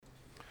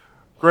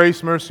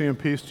Grace, mercy, and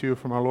peace to you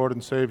from our Lord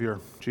and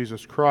Savior,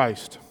 Jesus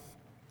Christ.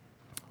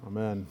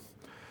 Amen.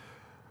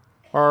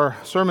 Our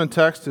sermon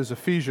text is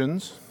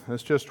Ephesians,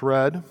 as just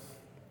read.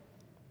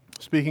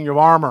 Speaking of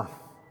armor.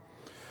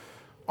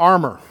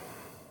 Armor.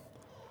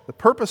 The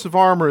purpose of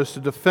armor is to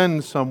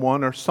defend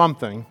someone or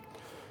something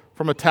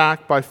from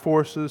attack by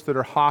forces that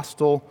are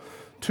hostile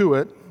to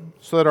it,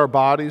 so that our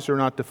bodies are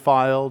not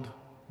defiled,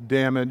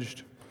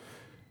 damaged,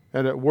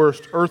 and at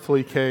worst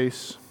earthly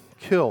case,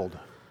 killed.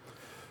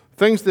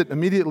 Things that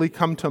immediately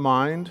come to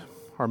mind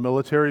are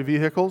military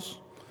vehicles,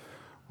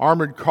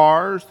 armored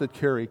cars that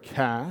carry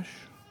cash,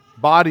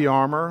 body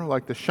armor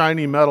like the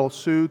shiny metal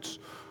suits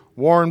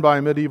worn by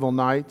medieval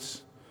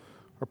knights,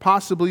 or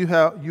possibly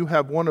you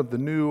have one of the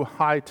new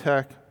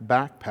high-tech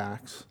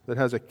backpacks that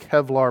has a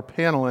Kevlar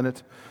panel in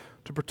it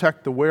to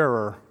protect the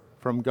wearer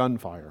from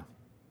gunfire.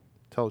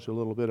 Tells you a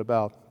little bit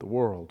about the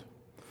world.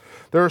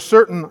 There are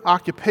certain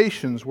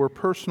occupations where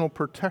personal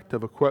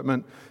protective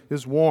equipment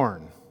is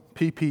worn,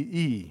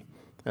 PPE,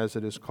 as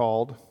it is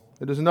called.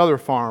 It is another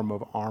form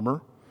of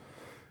armor.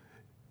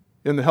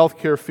 In the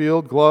healthcare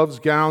field, gloves,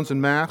 gowns,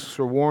 and masks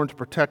are worn to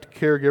protect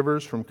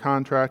caregivers from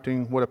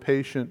contracting what a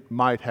patient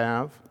might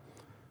have.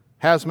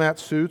 Hazmat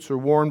suits are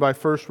worn by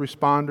first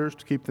responders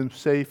to keep them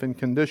safe in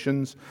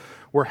conditions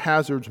where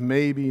hazards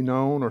may be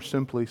known or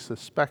simply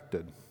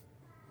suspected.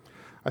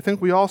 I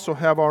think we also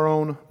have our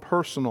own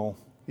personal,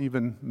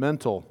 even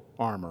mental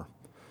armor.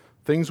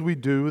 Things we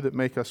do that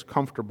make us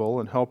comfortable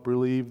and help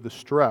relieve the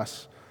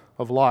stress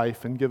of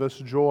life and give us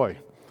joy.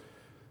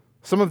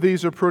 Some of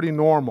these are pretty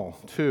normal,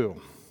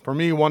 too. For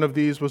me, one of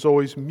these was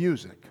always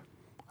music.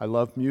 I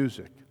love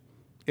music,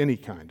 any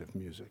kind of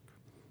music.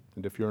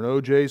 And if you're an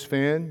OJ's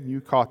fan,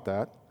 you caught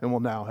that and will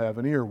now have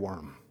an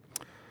earworm.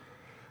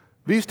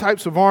 These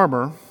types of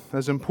armor,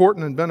 as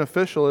important and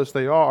beneficial as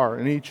they are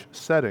in each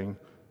setting,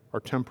 are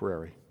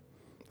temporary.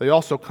 They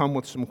also come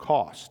with some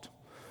cost.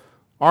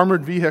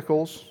 Armored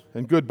vehicles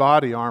and good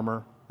body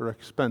armor are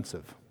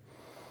expensive.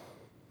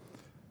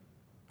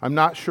 I'm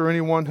not sure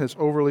anyone is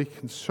overly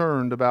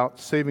concerned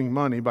about saving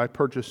money by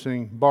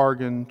purchasing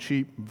bargain,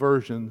 cheap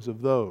versions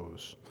of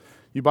those.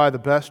 You buy the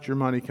best your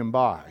money can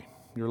buy.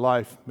 Your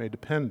life may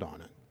depend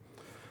on it.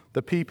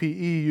 The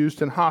PPE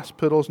used in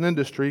hospitals and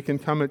industry can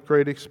come at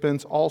great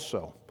expense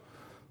also.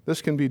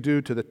 This can be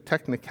due to the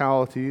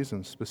technicalities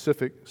and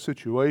specific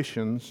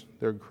situations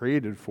they're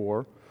created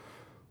for,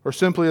 or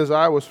simply, as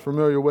I was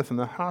familiar with in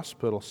the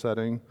hospital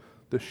setting,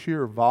 the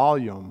sheer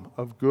volume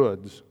of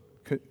goods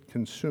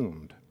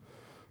consumed.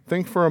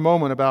 Think for a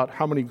moment about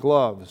how many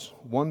gloves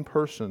one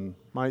person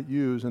might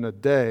use in a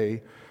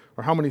day,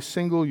 or how many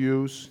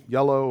single-use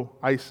yellow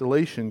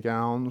isolation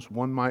gowns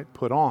one might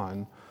put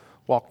on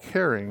while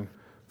caring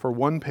for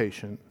one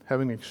patient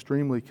having an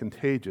extremely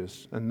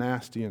contagious and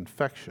nasty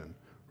infection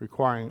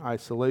requiring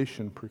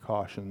isolation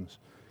precautions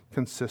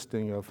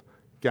consisting of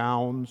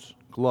gowns,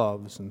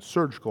 gloves, and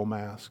surgical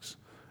masks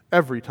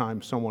every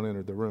time someone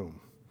entered the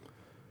room.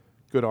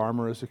 Good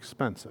armor is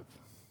expensive,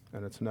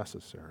 and it's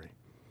necessary.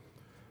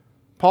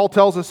 Paul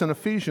tells us in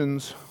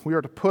Ephesians we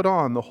are to put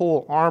on the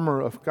whole armor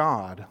of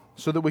God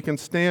so that we can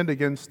stand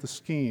against the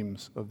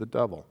schemes of the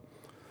devil.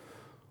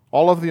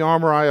 All of the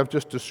armor I have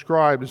just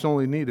described is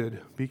only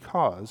needed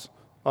because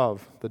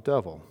of the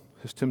devil,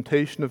 his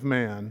temptation of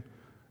man,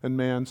 and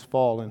man's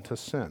fall into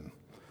sin.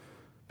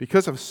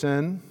 Because of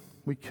sin,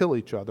 we kill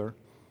each other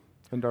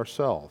and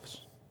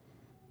ourselves.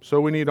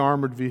 So we need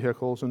armored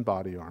vehicles and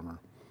body armor.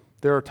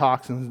 There are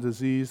toxins and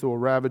disease that will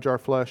ravage our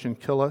flesh and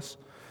kill us.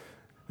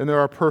 And there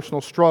are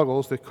personal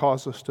struggles that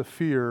cause us to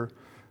fear,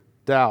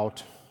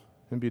 doubt,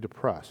 and be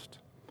depressed.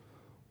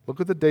 Look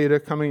at the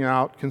data coming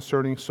out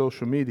concerning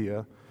social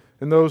media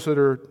and those that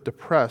are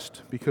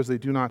depressed because they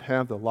do not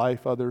have the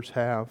life others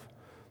have,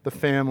 the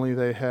family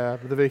they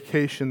have, the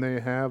vacation they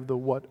have, the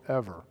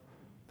whatever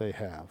they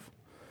have.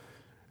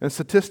 And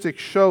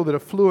statistics show that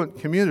affluent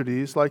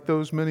communities, like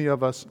those many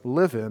of us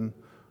live in,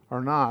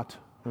 are not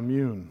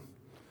immune.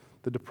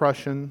 The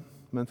depression,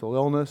 mental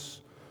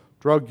illness,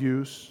 drug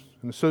use,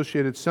 and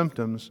associated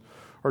symptoms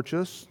are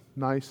just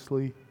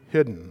nicely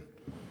hidden,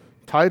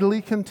 tidily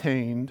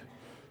contained,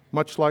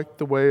 much like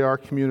the way our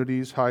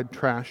communities hide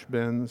trash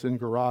bins in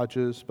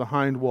garages,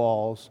 behind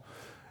walls,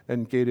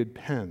 and gated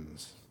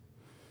pens.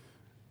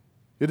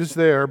 It is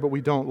there, but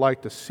we don't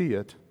like to see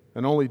it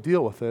and only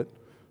deal with it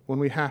when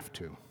we have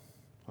to,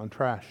 on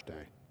trash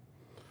day.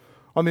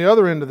 On the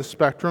other end of the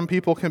spectrum,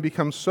 people can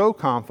become so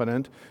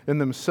confident in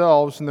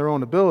themselves and their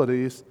own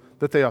abilities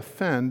that they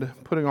offend,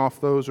 putting off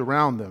those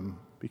around them,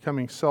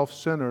 becoming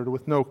self-centered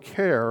with no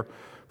care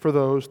for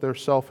those their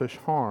selfish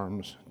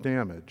harms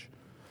damage.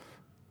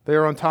 They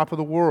are on top of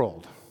the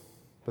world,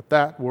 but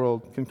that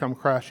world can come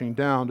crashing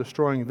down,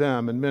 destroying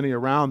them and many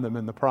around them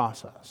in the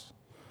process.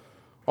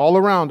 All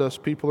around us,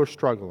 people are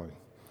struggling,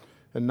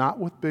 and not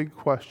with big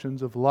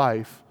questions of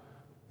life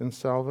and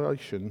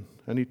salvation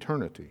and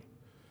eternity.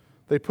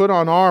 They put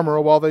on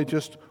armor while they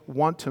just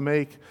want to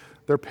make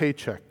their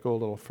paycheck go a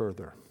little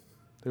further.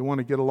 They want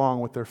to get along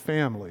with their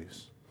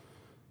families.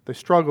 They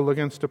struggle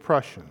against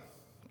depression,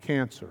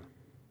 cancer,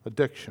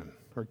 addiction,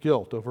 or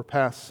guilt over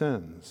past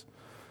sins.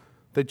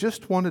 They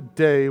just want a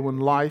day when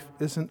life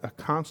isn't a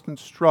constant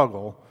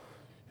struggle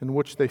in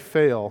which they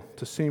fail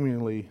to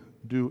seemingly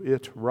do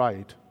it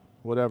right,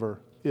 whatever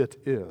it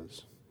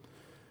is.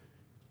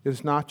 It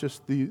is not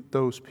just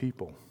those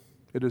people.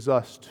 It is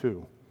us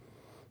too.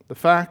 The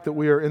fact that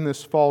we are in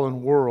this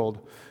fallen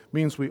world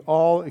means we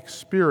all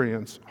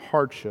experience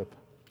hardship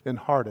and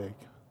heartache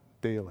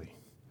daily.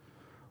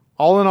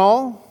 All in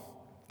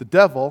all, the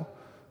devil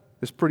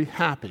is pretty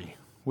happy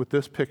with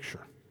this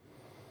picture.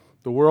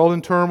 The world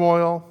in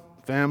turmoil,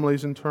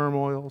 families in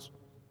turmoils,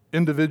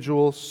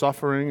 individuals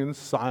suffering in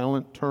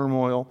silent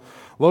turmoil,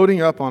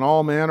 loading up on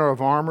all manner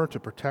of armor to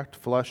protect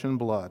flesh and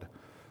blood.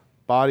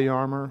 Body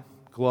armor,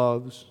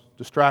 gloves,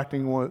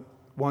 distracting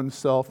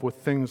oneself with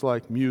things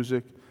like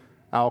music,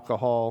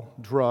 alcohol,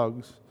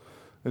 drugs,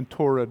 and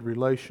torrid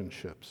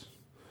relationships.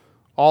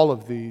 All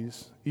of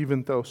these,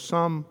 even though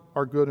some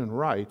are good and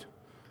right,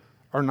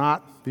 are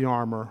not the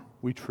armor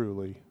we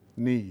truly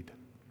need.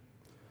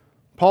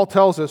 Paul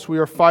tells us we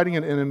are fighting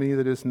an enemy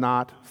that is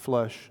not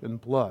flesh and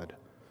blood.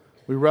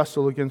 We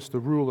wrestle against the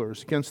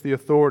rulers, against the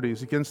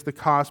authorities, against the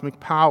cosmic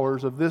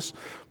powers of this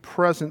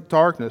present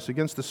darkness,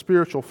 against the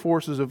spiritual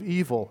forces of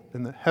evil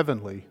in the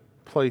heavenly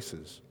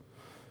places.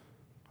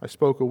 I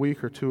spoke a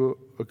week or two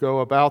ago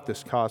about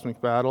this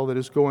cosmic battle that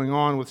is going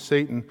on with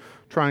Satan,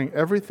 trying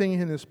everything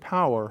in his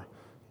power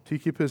to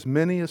keep as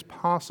many as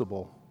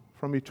possible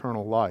from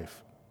eternal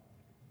life.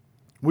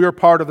 We are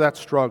part of that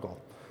struggle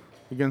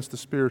against the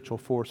spiritual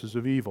forces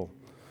of evil.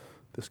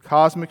 This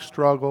cosmic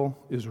struggle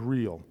is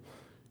real.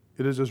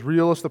 It is as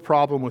real as the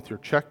problem with your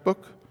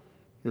checkbook,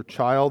 your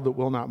child that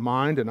will not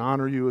mind and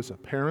honor you as a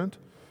parent,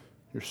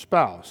 your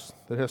spouse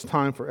that has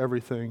time for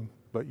everything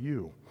but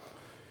you.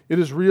 It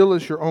is real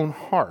as your own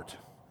heart,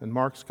 and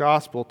Mark's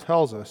gospel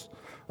tells us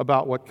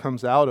about what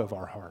comes out of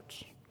our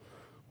hearts.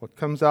 What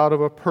comes out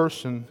of a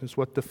person is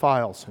what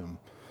defiles him.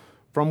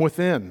 From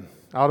within,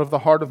 out of the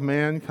heart of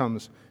man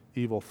comes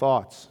evil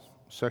thoughts,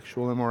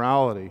 sexual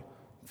immorality,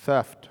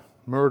 theft,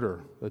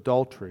 murder,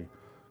 adultery,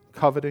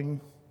 coveting,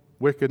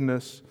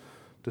 wickedness,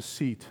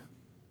 deceit,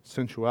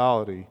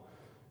 sensuality,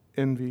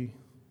 envy,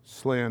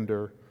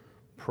 slander,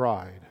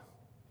 pride,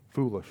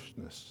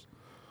 foolishness.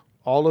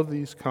 All of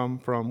these come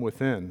from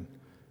within,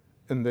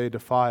 and they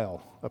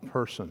defile a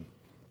person.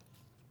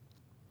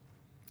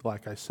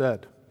 Like I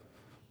said,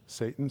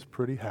 Satan's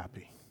pretty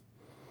happy.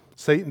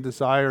 Satan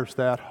desires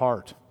that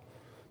heart,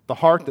 the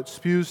heart that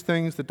spews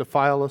things that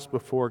defile us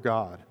before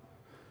God.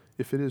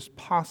 If it is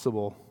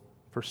possible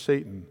for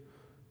Satan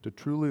to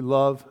truly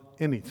love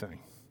anything,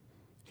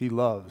 he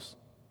loves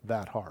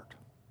that heart.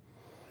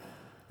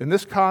 In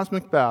this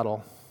cosmic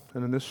battle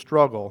and in this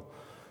struggle,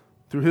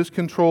 through his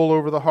control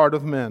over the heart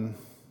of men,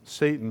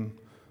 Satan,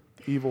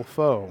 the evil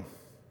foe,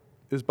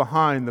 is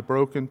behind the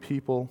broken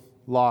people,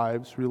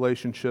 lives,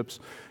 relationships,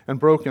 and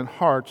broken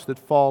hearts that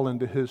fall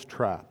into his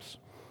traps.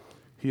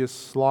 He is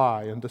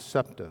sly and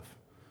deceptive,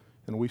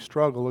 and we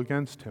struggle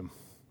against him.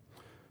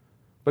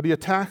 But he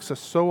attacks us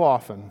so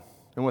often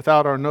and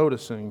without our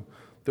noticing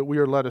that we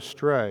are led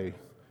astray,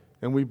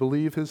 and we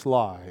believe his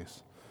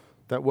lies,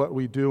 that what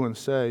we do and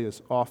say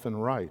is often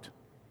right,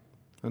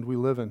 and we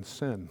live in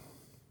sin.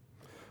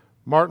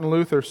 Martin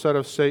Luther said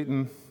of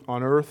Satan,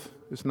 on earth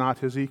is not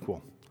his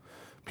equal.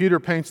 Peter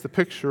paints the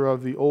picture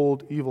of the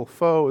old evil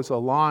foe as a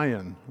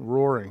lion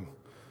roaring,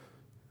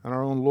 and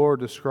our own Lord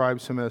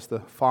describes him as the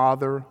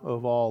father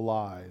of all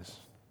lies.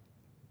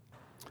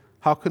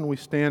 How can we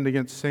stand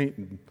against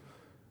Satan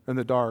and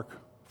the dark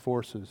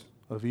forces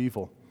of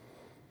evil?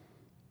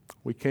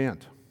 We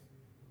can't.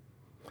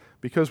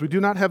 Because we do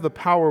not have the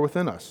power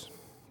within us.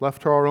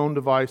 Left to our own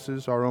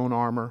devices, our own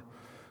armor,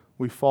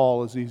 we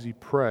fall as easy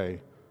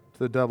prey to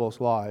the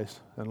devil's lies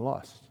and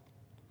lust.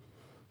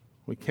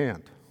 We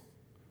can't.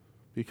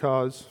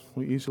 Because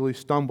we easily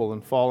stumble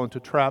and fall into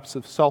traps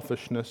of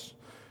selfishness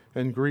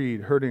and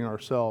greed, hurting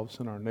ourselves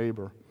and our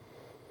neighbor.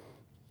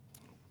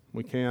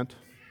 We can't.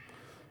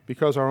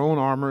 Because our own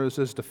armor is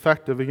as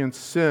defective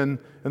against sin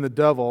and the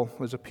devil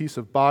as a piece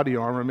of body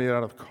armor made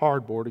out of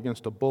cardboard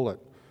against a bullet,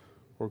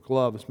 or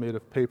gloves made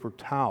of paper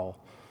towel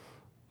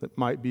that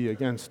might be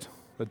against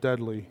a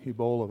deadly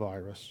Ebola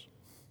virus.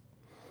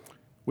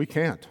 We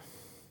can't.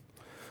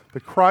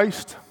 But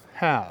Christ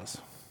has.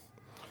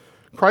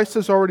 Christ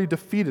has already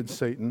defeated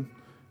Satan,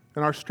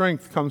 and our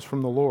strength comes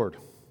from the Lord.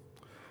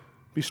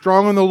 Be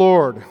strong in the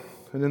Lord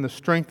and in the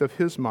strength of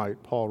his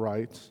might, Paul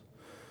writes.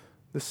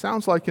 This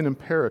sounds like an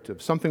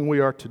imperative, something we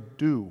are to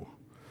do,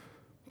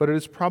 but it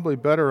is probably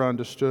better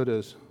understood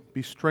as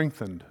be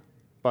strengthened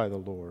by the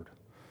Lord.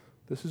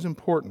 This is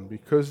important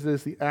because it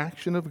is the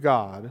action of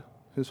God,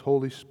 his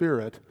Holy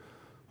Spirit,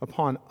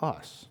 upon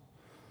us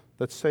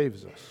that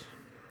saves us.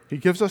 He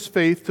gives us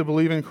faith to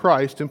believe in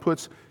Christ and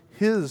puts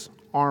his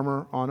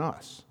armor on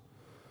us.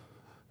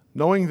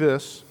 Knowing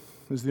this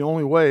is the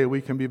only way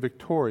we can be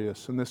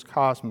victorious in this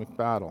cosmic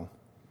battle.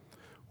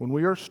 When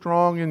we are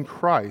strong in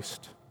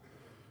Christ,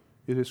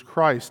 it is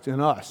Christ in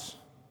us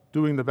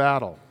doing the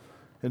battle,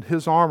 and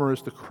his armor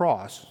is the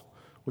cross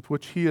with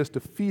which he has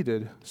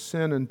defeated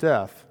sin and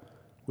death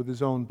with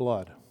his own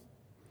blood.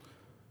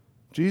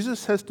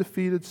 Jesus has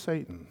defeated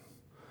Satan.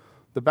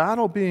 The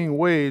battle being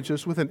waged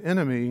is with an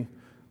enemy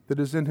that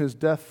is in his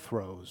death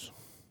throes.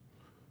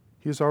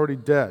 He is already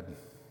dead.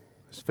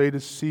 His fate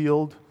is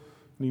sealed,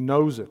 and he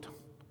knows it.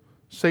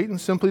 Satan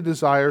simply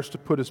desires to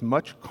put as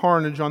much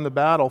carnage on the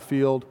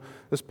battlefield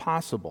as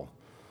possible.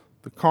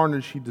 The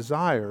carnage he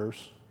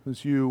desires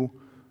is you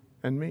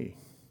and me.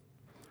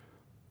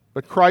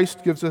 But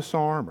Christ gives us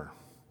armor.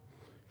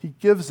 He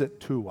gives it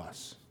to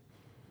us.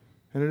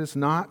 And it is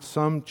not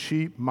some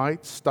cheap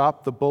might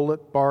stop the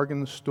bullet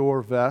bargain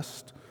store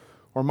vest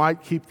or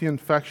might keep the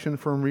infection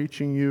from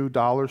reaching you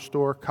dollar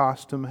store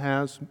costume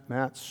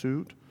hazmat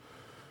suit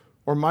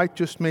or might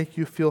just make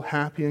you feel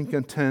happy and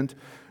content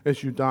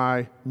as you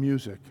die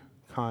music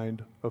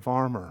kind of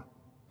armor.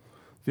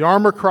 The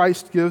armor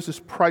Christ gives is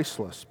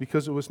priceless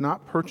because it was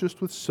not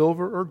purchased with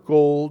silver or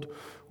gold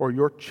or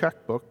your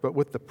checkbook, but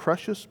with the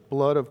precious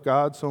blood of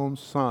God's own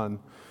Son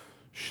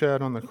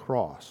shed on the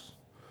cross.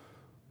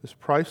 This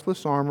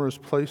priceless armor is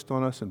placed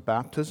on us in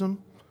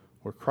baptism,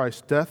 where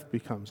Christ's death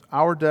becomes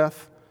our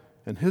death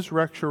and his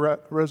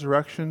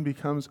resurrection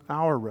becomes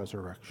our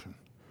resurrection.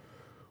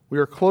 We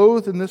are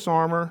clothed in this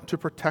armor to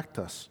protect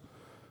us.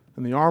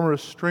 And the armor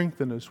is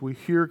strengthened as we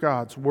hear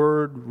God's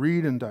word,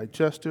 read and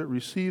digest it,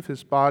 receive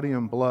his body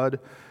and blood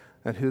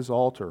at his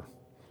altar.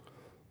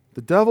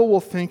 The devil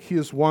will think he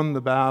has won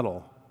the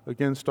battle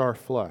against our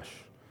flesh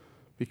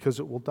because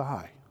it will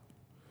die.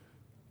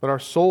 But our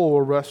soul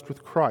will rest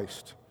with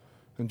Christ.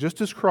 And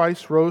just as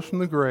Christ rose from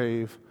the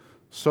grave,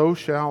 so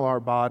shall our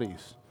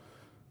bodies.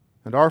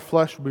 And our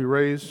flesh will be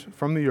raised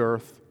from the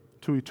earth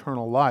to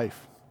eternal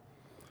life.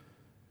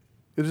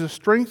 It is the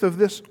strength of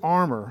this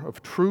armor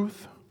of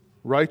truth,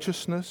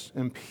 righteousness,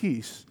 and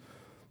peace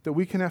that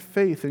we can have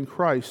faith in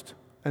Christ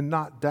and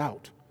not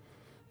doubt.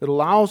 It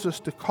allows us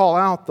to call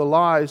out the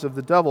lies of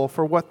the devil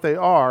for what they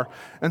are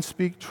and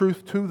speak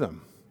truth to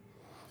them.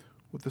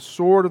 With the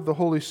sword of the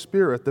Holy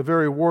Spirit, the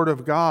very word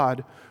of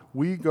God,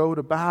 we go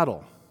to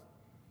battle,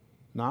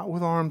 not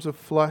with arms of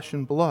flesh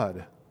and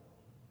blood,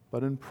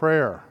 but in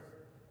prayer.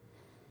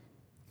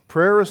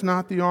 Prayer is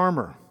not the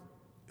armor.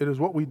 It is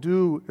what we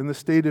do in the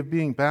state of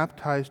being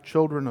baptized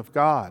children of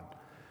God.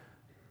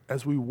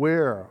 As we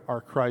wear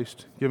our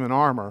Christ-given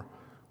armor,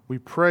 we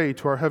pray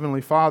to our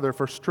Heavenly Father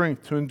for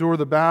strength to endure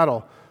the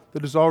battle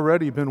that has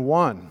already been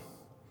won.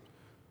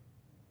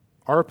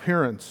 Our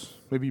appearance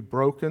may be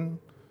broken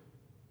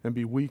and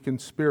be weak in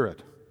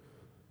spirit.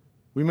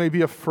 We may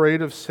be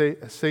afraid of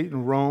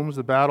Satan roams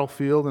the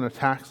battlefield and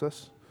attacks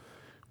us.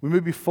 We may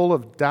be full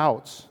of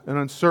doubts and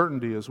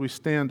uncertainty as we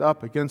stand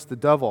up against the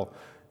devil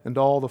and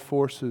all the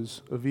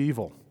forces of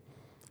evil.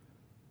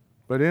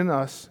 But in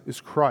us is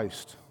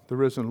Christ, the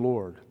risen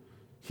Lord.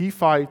 He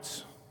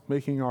fights,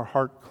 making our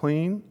heart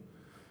clean,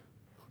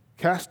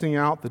 casting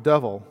out the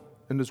devil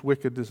and his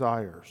wicked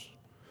desires.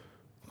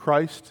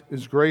 Christ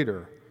is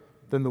greater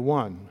than the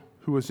one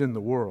who is in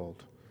the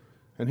world,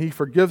 and he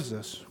forgives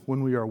us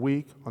when we are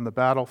weak on the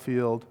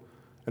battlefield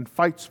and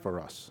fights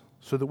for us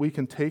so that we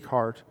can take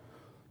heart,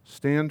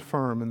 stand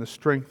firm in the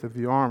strength of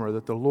the armor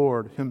that the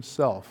Lord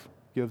himself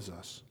gives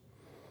us.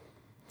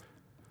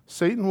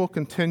 Satan will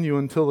continue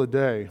until the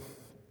day,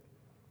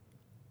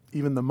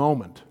 even the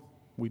moment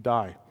we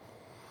die.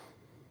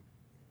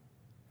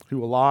 He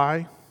will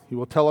lie. He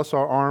will tell us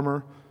our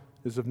armor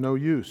is of no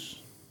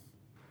use.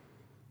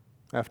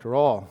 After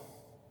all,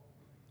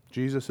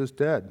 Jesus is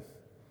dead.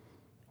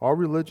 All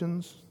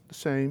religions the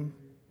same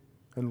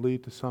and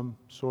lead to some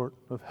sort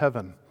of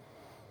heaven.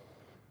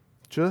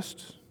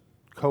 Just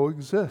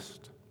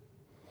coexist,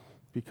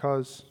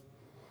 because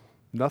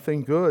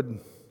nothing good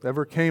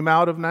ever came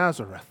out of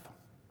Nazareth.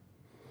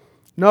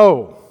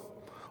 No,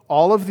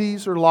 all of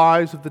these are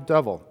lies of the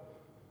devil.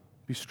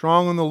 Be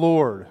strong in the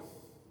Lord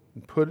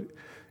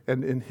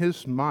and in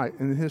his might,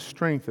 in his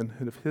strength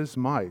and of his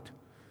might.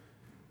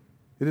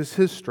 It is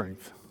his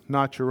strength,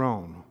 not your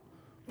own.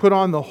 Put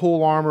on the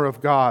whole armor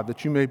of God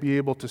that you may be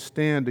able to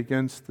stand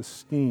against the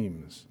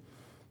schemes,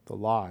 the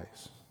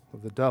lies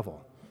of the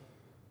devil.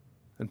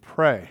 And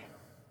pray.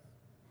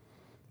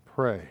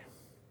 Pray.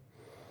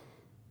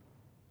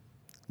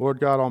 Lord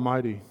God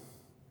Almighty,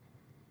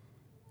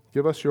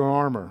 give us your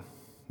armor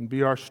and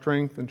be our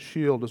strength and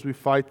shield as we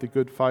fight the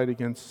good fight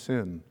against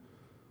sin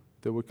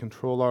that would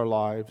control our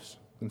lives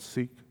and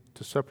seek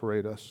to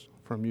separate us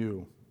from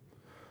you.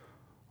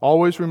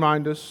 Always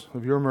remind us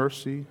of your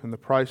mercy and the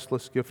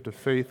priceless gift of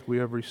faith we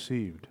have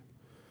received.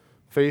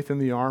 Faith in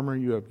the armor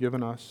you have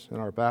given us in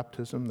our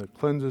baptism that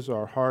cleanses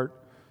our heart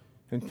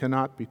and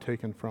cannot be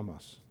taken from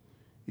us,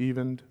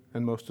 even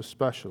and most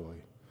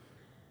especially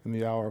in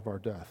the hour of our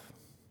death.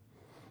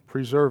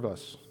 Preserve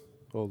us,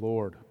 O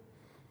Lord.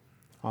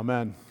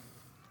 Amen.